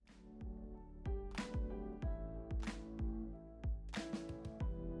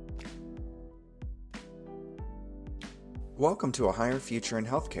Welcome to A Higher Future in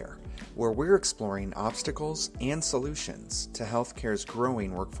Healthcare, where we're exploring obstacles and solutions to healthcare's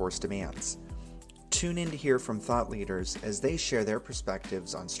growing workforce demands. Tune in to hear from thought leaders as they share their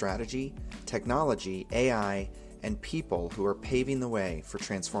perspectives on strategy, technology, AI, and people who are paving the way for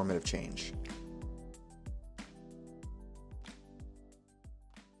transformative change.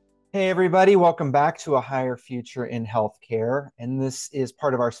 Hey everybody, welcome back to A Higher Future in Healthcare, and this is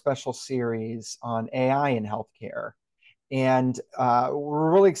part of our special series on AI in healthcare. And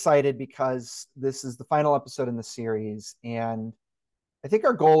we're really excited because this is the final episode in the series. And I think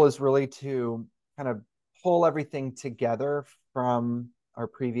our goal is really to kind of pull everything together from our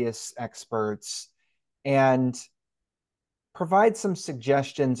previous experts and provide some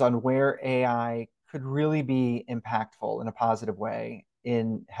suggestions on where AI could really be impactful in a positive way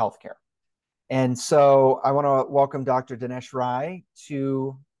in healthcare. And so I want to welcome Dr. Dinesh Rai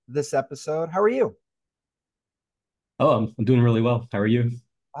to this episode. How are you? Oh, I'm doing really well. How are you?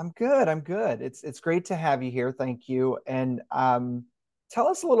 I'm good. I'm good. It's great to have you here. Thank you. And tell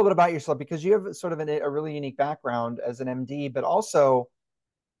us a little bit about yourself because you have sort of a really unique background as an MD, but also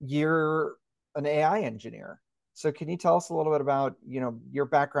you're an AI engineer. So can you tell us a little bit about, your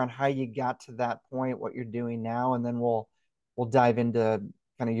background, how you got to that point, what you're doing now, and then we'll dive into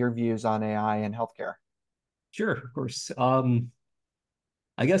kind of your views on AI and healthcare. Sure, of course.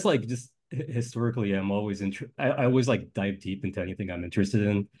 I guess like just historically, I always like dive deep into anything I'm interested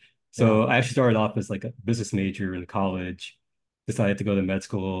in. Yeah. So I actually started off as like a business major in college, decided to go to med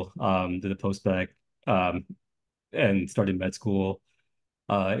school, did a post-bac, um, and started med school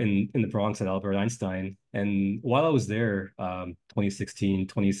in the Bronx at Albert Einstein. And while I was there, 2016,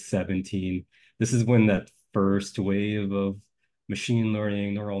 2017, this is when that first wave of machine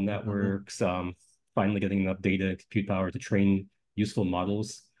learning, neural Hmm. networks, finally getting enough data and compute power to train useful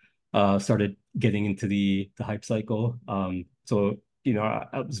models, started getting into the hype cycle. I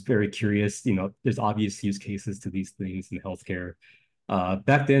was very curious. There's obvious use cases to these things in healthcare.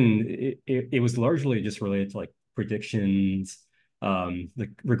 Back then, it was largely just related to like predictions, the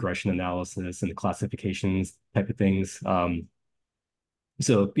regression analysis and the classifications type of things.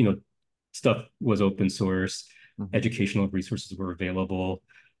 So stuff was open source, Hmm. educational resources were available,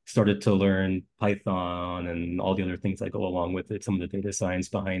 started to learn Python and all the other things that go along with it, some of the data science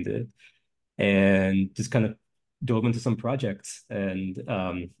behind it, and just kind of dove into some projects and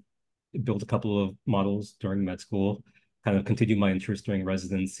built a couple of models during med school, kind of continued my interest during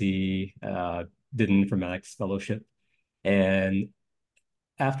residency, did an informatics fellowship. And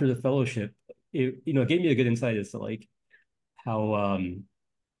after the fellowship, it gave me a good insight as to like how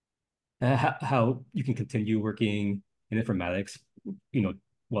how you can continue working in informatics, you know,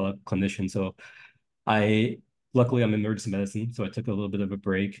 while a clinician. So I luckily I'm in emergency medicine, so I took a little bit of a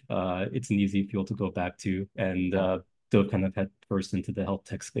break. It's an easy field to go back to, and Yeah. dove kind of head first into the health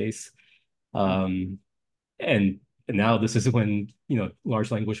tech space. Hmm. Um, and now this is when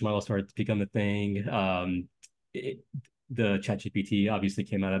large language models started to become a thing. It, the ChatGPT obviously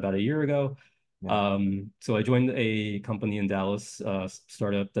came out about a year ago. Yeah. So I joined a company in Dallas,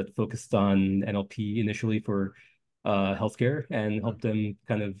 startup that focused on NLP initially for healthcare and helped them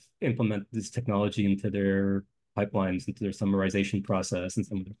kind of implement this technology into their pipelines, into their summarization process and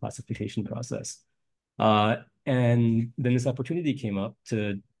some of their classification process. And then this opportunity came up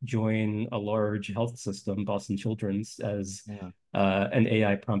to join a large health system, Boston Children's, as Yeah. an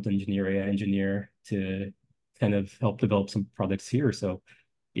AI prompt engineer, AI engineer to kind of help develop some products here. So,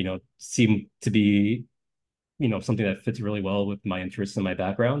 seemed to be, something that fits really well with my interests and my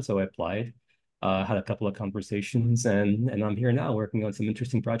background. So I applied, had a couple of conversations, and I'm here now working on some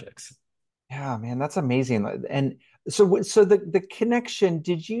interesting projects. Yeah, man, that's amazing. And so the connection,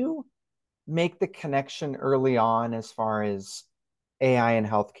 did you make the connection early on as far as AI and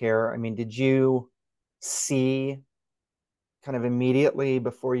healthcare? I mean, did you see kind of immediately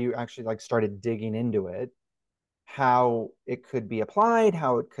before you actually like started digging into it how it could be applied,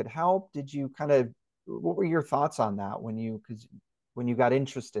 how it could help? Did you kind of what were your thoughts on that when you got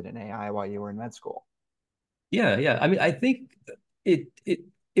interested in AI while you were in med school? Yeah, yeah. I mean, I think it it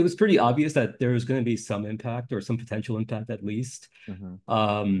it was pretty obvious that there was going to be some impact or some potential impact at least. Hmm.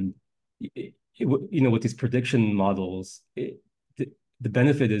 Um, with these prediction models, the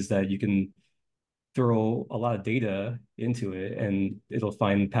benefit is that you can throw a lot of data into it and it'll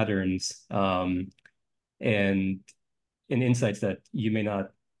find patterns, and insights that you may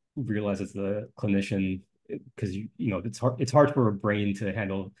not realize as a clinician because it's hard for a brain to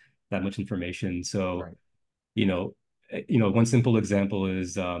handle that much information. So Right. you know, one simple example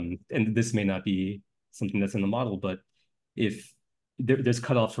is, and this may not be something that's in the model, but if there's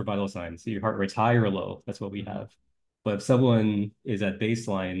cutoffs for vital signs, your heart rate's high or low, that's what we Hmm. have. But if someone is at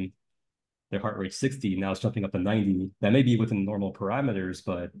baseline, their heart rate 60, now it's jumping up to 90, that may be within normal parameters,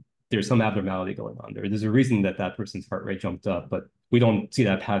 but there's some abnormality going on there. There's a reason that that person's heart rate jumped up, but we don't see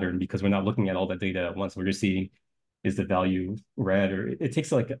that pattern because we're not looking at all the data at once. We're just seeing, is the value red, or it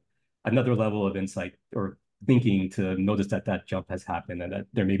takes like another level of insight or thinking to notice that that jump has happened and that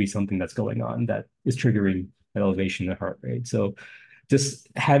there may be something that's going on that is triggering an elevation in the heart rate. So just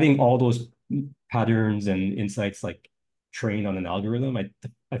having all those patterns and insights like trained on an algorithm,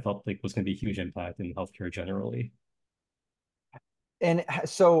 I felt like was going to be a huge impact in healthcare generally. And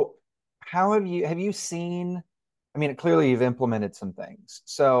so how have you seen, I mean, clearly you've implemented some things.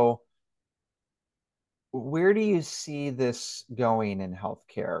 So where do you see this going in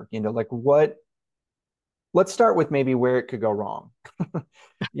healthcare? You know, like what, let's start with maybe where it could go wrong.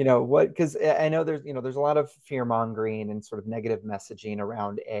 You know, what, because I know there's, you know, there's a lot of fear mongering and sort of negative messaging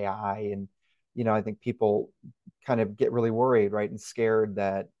around AI. And, you know, I think people kind of get really worried, right, and scared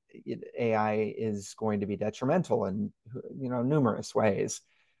that AI is going to be detrimental in, you know, numerous ways.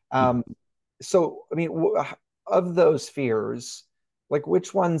 Um, so, I mean, of those fears, like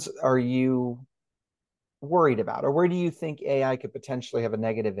which ones are you worried about, or where do you think AI could potentially have a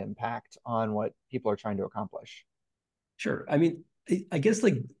negative impact on what people are trying to accomplish? Sure. I mean, I guess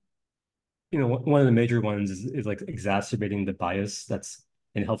like, one of the major ones is like exacerbating the bias that's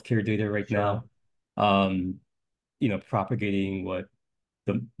in healthcare data right Sure. now. Um, Propagating what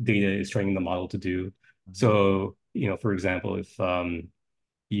the data is training the model to do. Mhm. So, for example, if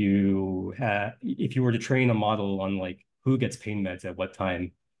you were to train a model on like who gets pain meds at what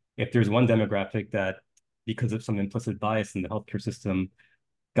time, if there's one demographic that because of some implicit bias in the healthcare system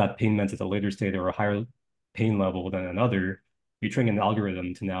got pain meds at a later state or a higher pain level than another, you train an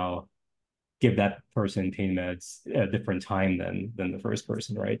algorithm to now give that person pain meds at a different time than the first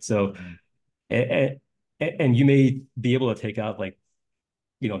person, right? So, Mhm. and, and you may be able to take out like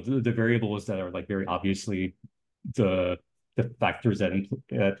the variables that are like very obviously the the factors that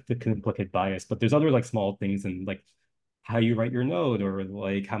can implicate bias, but there's other like small things and like how you write your note or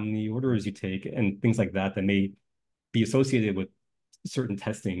like how many orders you take and things like that that may be associated with certain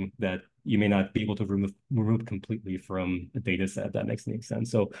testing that you may not be able to remove completely from a data set. That makes any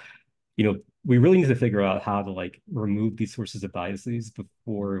sense. So, we really need to figure out how to like remove these sources of biases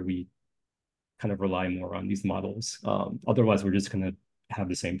before we kind of rely more on these models. Otherwise, we're just going to have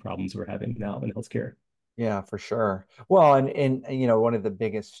the same problems we're having now in healthcare. Yeah, for sure. Well, and you know, one of the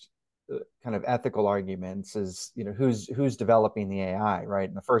biggest kind of ethical arguments is, you know, who's developing the AI, right,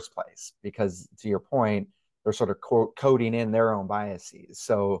 in the first place? Because to your point, they're sort of coding in their own biases.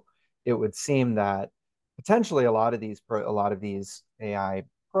 So it would seem that potentially a lot of these AI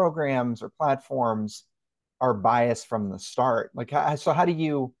programs or platforms are biased from the start. Like, so how do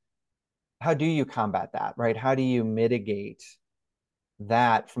you combat that, right? How do you mitigate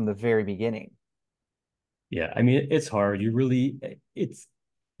that from the very beginning? Yeah, I mean, it's hard. It's,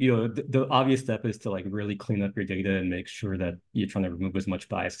 the obvious step is to like really clean up your data and make sure that you're trying to remove as much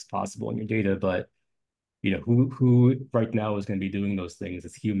bias as possible in your data. But, who right now is going to be doing those things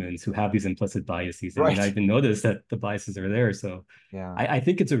as humans who have these implicit biases and may not Right. even notice that the biases are there. So Yeah. I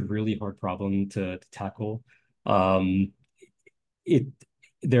think it's a really hard problem to tackle. Um, it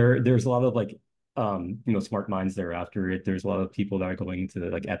there's a lot of like smart minds that are after it. There's a lot of people that are going to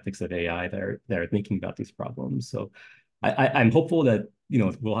like ethics of AI that are thinking about these problems. So I'm hopeful that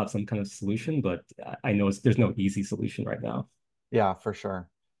we'll have some kind of solution, but I know there's no easy solution right now. Yeah, for sure.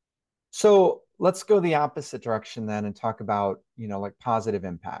 So let's go the opposite direction then and talk about, you know, like positive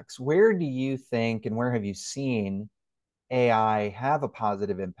impacts. Where do you think and where have you seen AI have a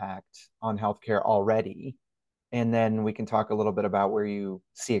positive impact on healthcare already? And then we can talk a little bit about where you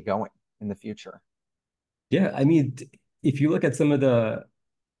see it going in the future. Yeah, I mean, if you look at some of the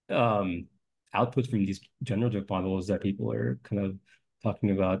um, outputs from these generative models that people are kind of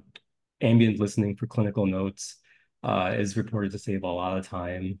talking about, ambient listening for clinical notes is reported to save a lot of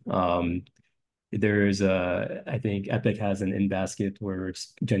time. I think Epic has an in-basket where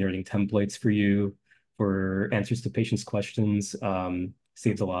it's generating templates for you for answers to patients' questions,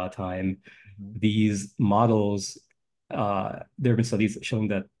 saves a lot of time. Mhm. These models, there have been studies showing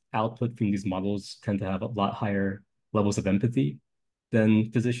that output from these models tend to have a lot higher levels of empathy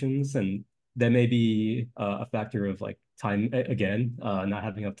than physicians, and that may be a factor of like time again, not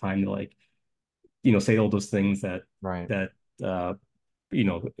having enough time to like say all those things Right. that uh,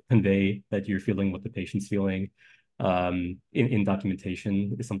 convey that you're feeling what the patient's feeling. In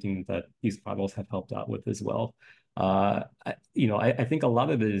documentation is something that these models have helped out with as well. I think a lot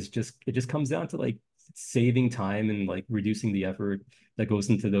of it just comes down to like saving time and like reducing the effort that goes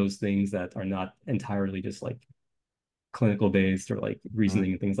into those things that are not entirely just like clinical based or like Mm.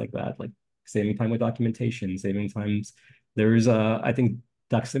 reasoning and things like that, like saving time with documentation, saving times. There's I think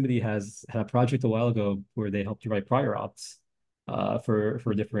Doximity has had a project a while ago where they helped you write prior auths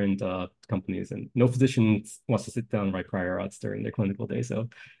for different companies, and no physician wants to sit down and write prior auths during their clinical day. So Yeah,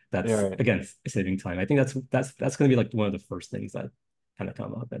 that's right. again saving time. I think that's going to be like one of the first things that kind of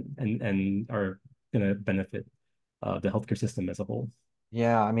come up and are going to benefit the healthcare system as a whole.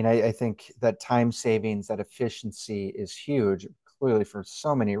 Yeah, I mean, I think that time savings, that efficiency is huge, clearly for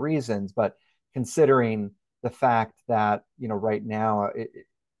so many reasons. But considering the fact that, right now,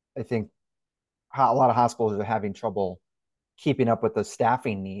 I think a lot of hospitals are having trouble keeping up with the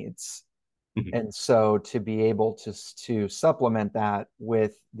staffing needs. Mhm. And so to be able to supplement that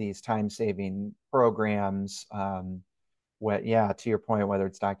with these time saving programs, yeah, to your point, whether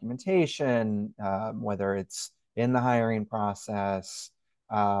it's documentation, whether it's in the hiring process,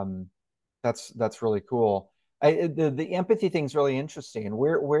 um, that's really cool. The empathy thing's really interesting.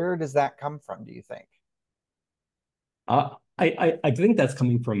 Where does that come from, do you think? I think that's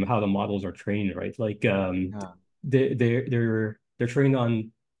coming from how the models are trained, right? Like Yeah. they're trained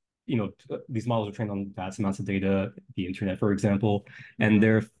on, these models are trained on vast amounts of data, the internet, for example, and Hmm.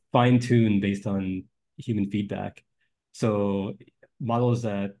 they're fine-tuned based on human feedback. So models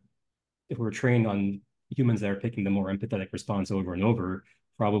that if we're trained on humans that are picking the more empathetic response over and over,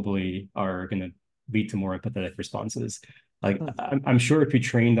 probably are going to lead to more empathetic responses. Like Hmm. I'm sure if you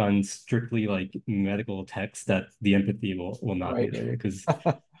trained on strictly like medical text, that the empathy will not be Right. there because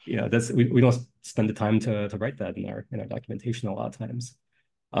that's we don't spend the time to write that in our documentation a lot of times.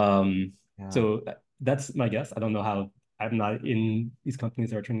 Um, Yeah. so that's my guess. I don't know how. I'm not in these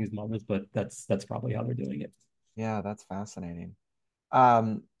companies that are training these models, but that's probably how they're doing it. Yeah, that's fascinating.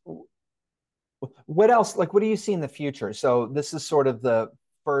 Um, what else, like, what do you see in the future? So this is sort of the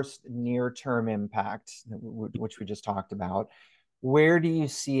first near-term impact, which we just talked about. Where do you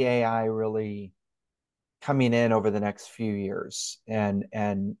see AI really coming in over the next few years and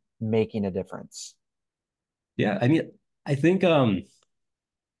making a difference? Yeah, I mean, I think in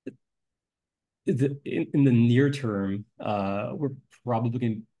the near term, we're probably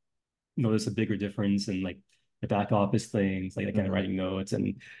going to notice a bigger difference in like the back office things, like again Hmm. writing notes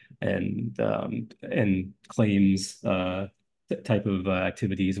and claims type of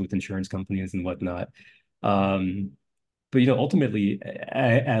activities with insurance companies and whatnot. Um, but ultimately,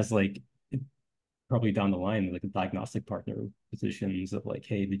 as like probably down the line, like a diagnostic partner positions of like,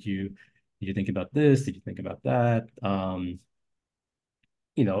 hey, did you think about this? Did you think about that?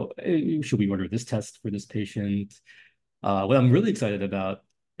 Should we order this test for this patient? What I'm really excited about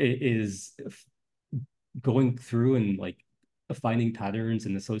is going through and like finding patterns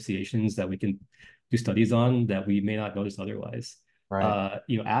and associations that we can do studies on that we may not notice otherwise. Right.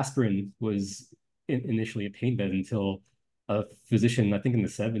 Aspirin was initially a pain med until a physician, I think in the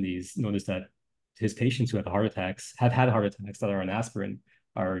 70s, noticed that his patients who have had heart attacks that are on aspirin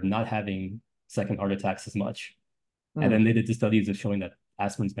are not having second heart attacks as much. And Hmm. then they did the studies of showing that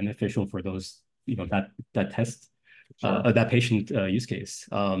aspirin's beneficial for those, that test, Sure. that patient use case.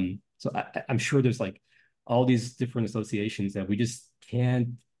 So I'm sure there's like all these different associations that we just can't,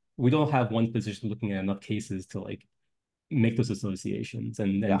 we don't have one physician looking at enough cases to like make those associations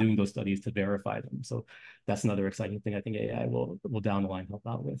and Yeah. doing those studies to verify them. So that's another exciting thing I think AI will down the line help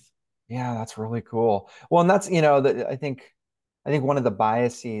out with. Yeah, that's really cool. Well, and that's, I think one of the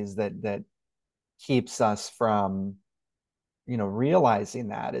biases that keeps us from, realizing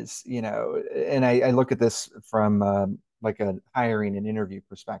that is, and I look at this from like a hiring and interview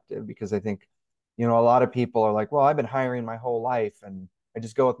perspective, because I think, a lot of people are like, well, I've been hiring my whole life and I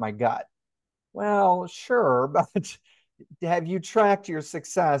just go with my gut. Well, sure, but have you tracked your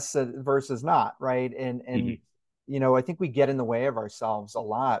success versus not, right? And Mhm. I think we get in the way of ourselves a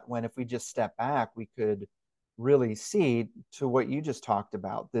lot when, if we just step back, we could really see, to what you just talked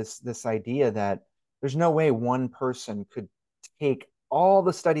about, this idea that there's no way one person could take all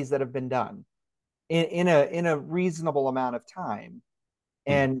the studies that have been done in a reasonable amount of time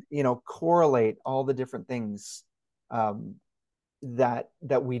Mhm. and correlate all the different things, um, that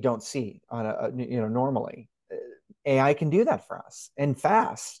we don't see on normally. AI can do that for us and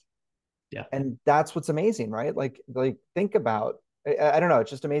fast, Yeah. and that's what's amazing, right? Like think about, I don't know,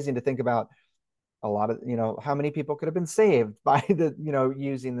 it's just amazing to think about a lot of, how many people could have been saved by the,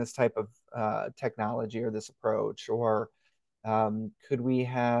 using this type of technology or this approach, or could we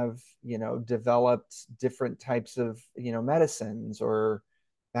have, developed different types of, medicines or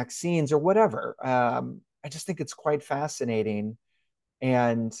vaccines or whatever. I just think it's quite fascinating,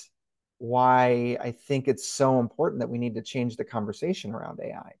 and why I think it's so important that we need to change the conversation around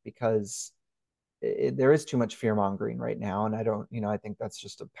AI, because there is too much fear mongering right now. And I don't, I think that's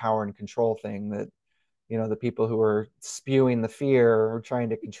just a power and control thing that, the people who are spewing the fear are trying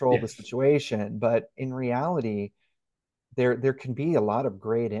to control Yeah. the situation. But in reality, there can be a lot of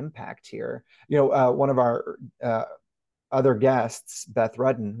great impact here. One of our other guests, Beth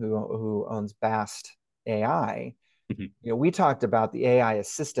Rudden, who owns Bast AI, Mhm. we talked about the AI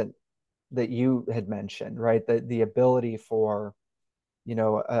assistant that you had mentioned, right? The ability for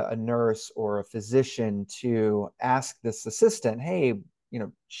a nurse or a physician to ask this assistant, hey,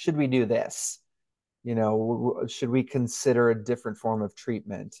 should we do this? Should we consider a different form of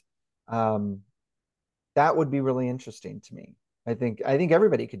treatment? Um, that would be really interesting to me. I think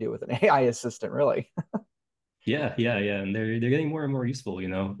everybody could do it with an AI assistant, really. Yeah, yeah, yeah. And they're getting more and more useful, you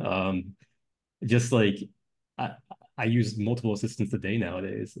know. Just like I I use multiple assistants a day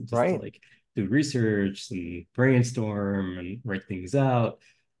nowadays just to Right. like do research and brainstorm and write things out.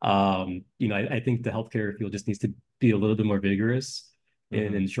 I think the healthcare field just needs to be a little bit more vigorous in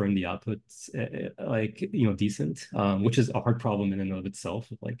Hmm. ensuring the output's decent, which is a hard problem in and of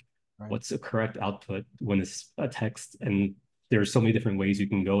itself. Like, Right. what's a correct output when it's a text? And there's so many different ways you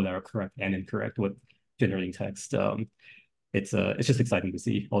can go that are correct and incorrect with generating text. It's just exciting to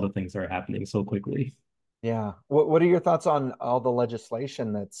see all the things that are happening so quickly. Yeah. What are your thoughts on all the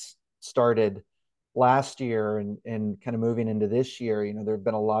legislation that's started last year and kind of moving into this year? There have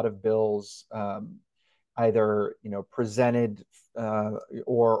been a lot of bills, either presented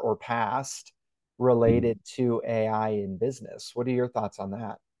or passed Mhm. related to AI in business. What are your thoughts on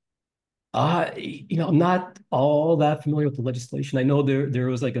that? I'm not all that familiar with the legislation. I know there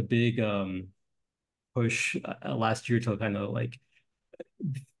was like a big push last year to kind of like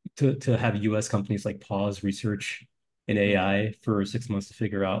to have US companies like pause research in Mm, AI for 6 months to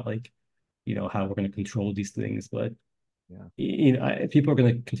figure out like, how we're going to control these things. But yeah. people are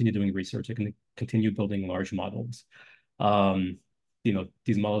going to continue doing research. They're going to continue building large models. Um,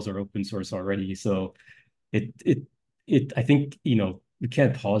 these models are open source already, so it it I think, we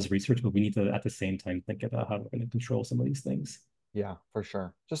can't pause research, but we need to at the same time think about how we're going to control some of these things. Yeah, for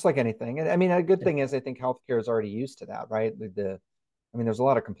sure. Just like anything. And I mean, a good Yeah. thing is I think healthcare is already used to that, right? I mean, there's a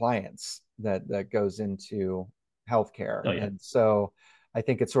lot of compliance that goes into healthcare. Oh yeah. And so I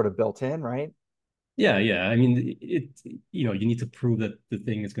think it's sort of built in, right? Yeah, yeah. I mean, you need to prove that the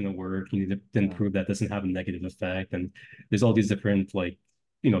thing is going to work. You need to then Yeah. prove that doesn't have a negative effect. And there's all these different, like,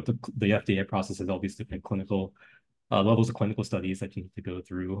 the FDA process has all these different clinical levels of clinical studies that you need to go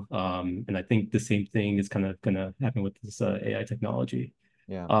through. And I think the same thing is kind of going to happen with this AI technology.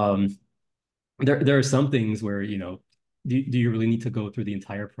 Yeah. Um, there are some things where, do you really need to go through the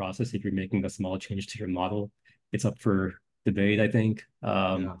entire process if you're making a small change to your model? It's up for debate, I think.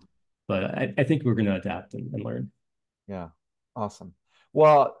 Yeah. But I think we're going to adapt and learn. Yeah. Awesome.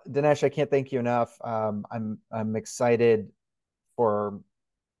 Well, Dinesh, I can't thank you enough. I'm excited for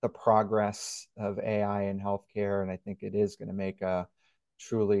the progress of AI in healthcare, and I think it is going to make a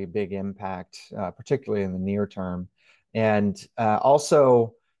truly big impact, particularly in the near term. And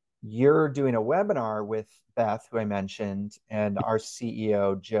also, you're doing a webinar with Beth, who I mentioned, and our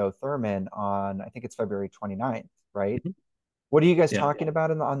CEO, Joe Thurman, on I think it's February 29th, right? Mhm. What are you guys Yeah, talking about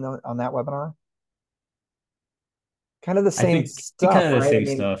on that webinar? Kind of the I same think it kind stuff, of the right? I same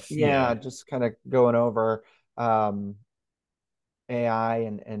mean, stuff. yeah, Yeah, just kind of going over um, AI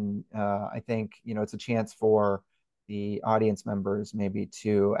and I think it's a chance for the audience members maybe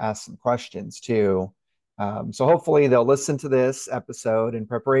to ask some questions too. So hopefully they'll listen to this episode in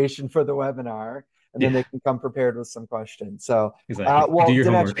preparation for the webinar, and then yeah, they can come prepared with some questions. So, exactly. Do well, your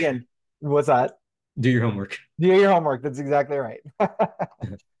Dinesh, homework. again, what's that? Do your homework. Do your homework. That's exactly right.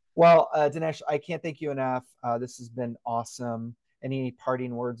 Well, Dinesh, I can't thank you enough. This has been awesome. Any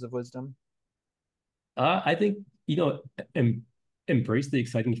parting words of wisdom? I think, em embrace the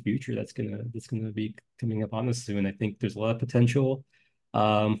exciting future that's gonna be coming up on us soon. I think there's a lot of potential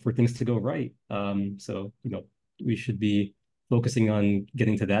for things to go right. So, we should be focusing on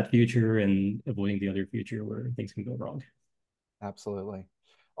getting to that future and avoiding the other future where things can go wrong. Absolutely.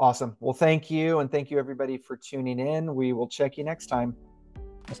 Awesome. Well, thank you. And thank you, everybody, for tuning in. We will check you next time.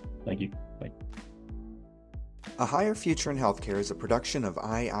 Awesome. Thank you. Bye. A Higher Future in Healthcare is a production of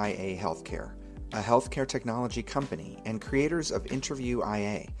IIA Healthcare, a healthcare technology company and creators of Interview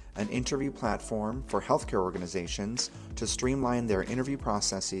IA, an interview platform for healthcare organizations to streamline their interview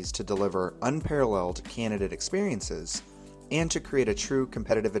processes to deliver unparalleled candidate experiences and to create a true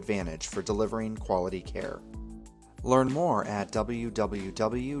competitive advantage for delivering quality care. Learn more at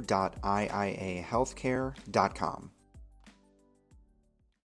www.iahealthcare.com.